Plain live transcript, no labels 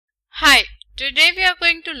Hi, today we are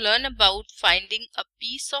going to learn about finding a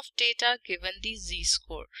piece of data given the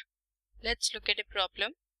z-score. Let's look at a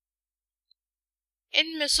problem.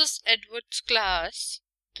 In Mrs. Edwards' class,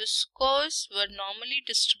 the scores were normally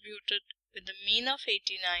distributed with a mean of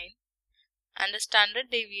 89 and a standard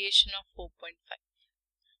deviation of 4.5.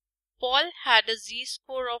 Paul had a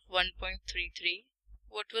z-score of 1.33.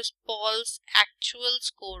 What was Paul's actual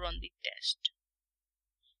score on the test?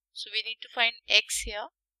 So we need to find x here.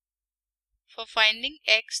 For finding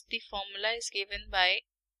x, the formula is given by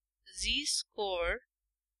z-score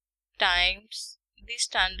times the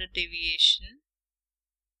standard deviation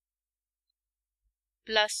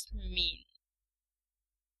plus mean.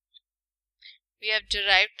 We have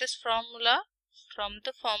derived this formula from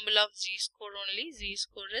the formula of z-score only.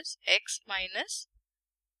 Z-score is x minus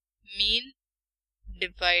mean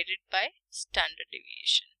divided by standard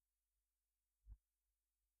deviation.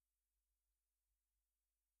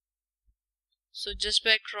 So just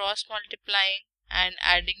by cross multiplying and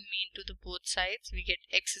adding mean to the both sides, we get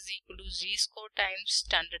x is equal to z-score times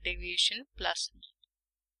standard deviation plus mean.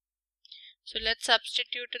 So let's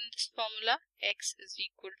substitute in this formula. X is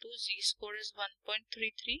equal to z-score is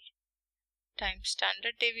 1.33 times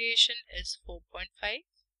standard deviation is 4.5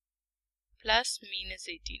 plus mean is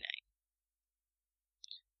 89,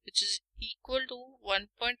 which is equal to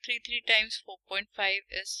 1.33 times 4.5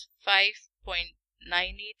 is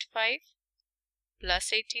 5.985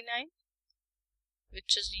 plus 89,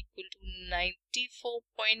 which is equal to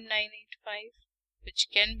 94.985, which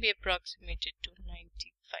can be approximated to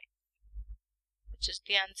 95, which is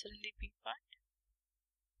the answer in the B part.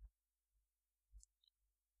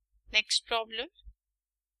 Next problem.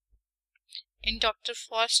 In Dr.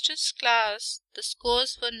 Foster's class, the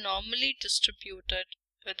scores were normally distributed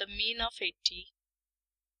with a mean of 80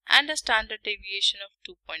 and a standard deviation of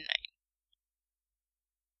 2.9.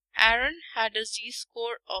 Aaron had a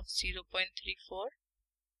z-score of 0.34.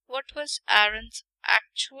 What was Aaron's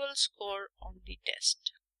actual score on the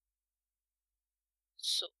test?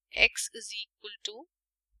 So x is equal to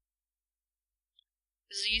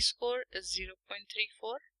z-score is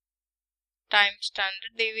 0.34 times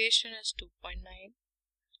standard deviation is 2.9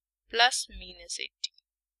 plus mean is 80.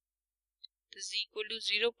 This is equal to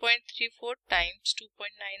 0.34 times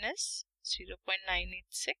 2.9 is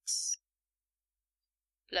 0.986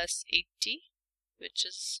 plus 80, which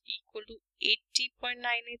is equal to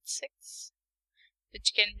 80.986,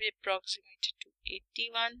 which can be approximated to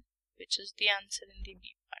 81, which is the answer in the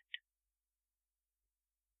B part.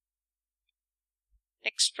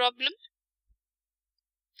 Next problem.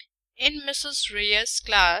 In Mrs. Reyes'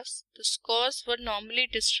 class, the scores were normally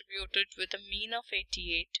distributed with a mean of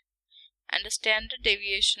 88 and a standard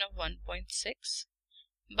deviation of 1.6.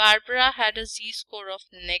 Barbara had a z-score of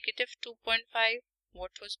negative 2.5.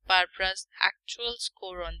 What was Barbara's actual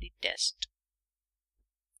score on the test?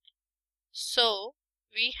 So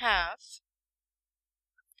we have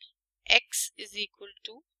x is equal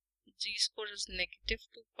to z-score is negative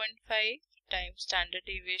 2.5 times standard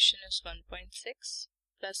deviation is 1.6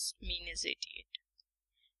 plus mean is 88.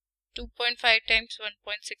 2.5 times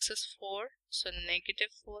 1.6 is 4, so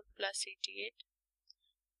negative 4 plus 88,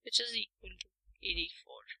 which is equal to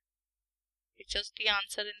 84, which is the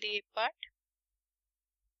answer in the A part.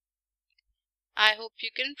 I hope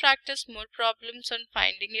you can practice more problems on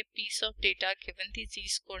finding a piece of data given the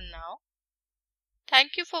z-score now.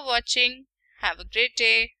 Thank you for watching. Have a great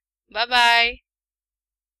day. Bye-bye.